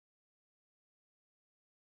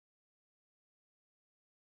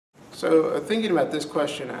So thinking about this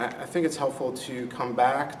question, I think it's helpful to come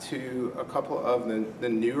back to a couple of the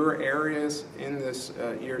newer areas in this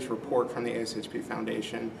year's report from the ASHP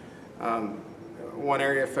Foundation. One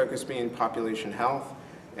area of focus being population health.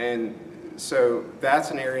 And so that's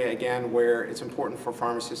an area, again, where it's important for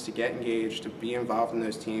pharmacists to get engaged, to be involved in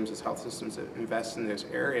those teams as health systems that invest in this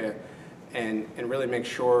area, and really make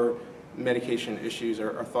sure medication issues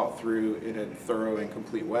are thought through in a thorough and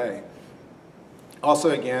complete way.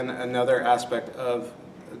 Also, again, another aspect of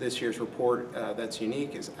this year's report that's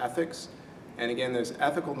unique is ethics. And again, there's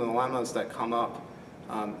ethical dilemmas that come up,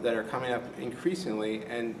 that are coming up increasingly,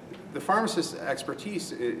 and the pharmacist's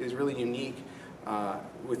expertise is really unique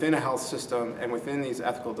within a health system and within these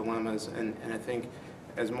ethical dilemmas. And I think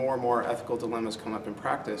as more and more ethical dilemmas come up in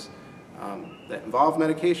practice that involve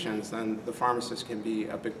medications, then the pharmacist can be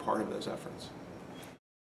a big part of those efforts.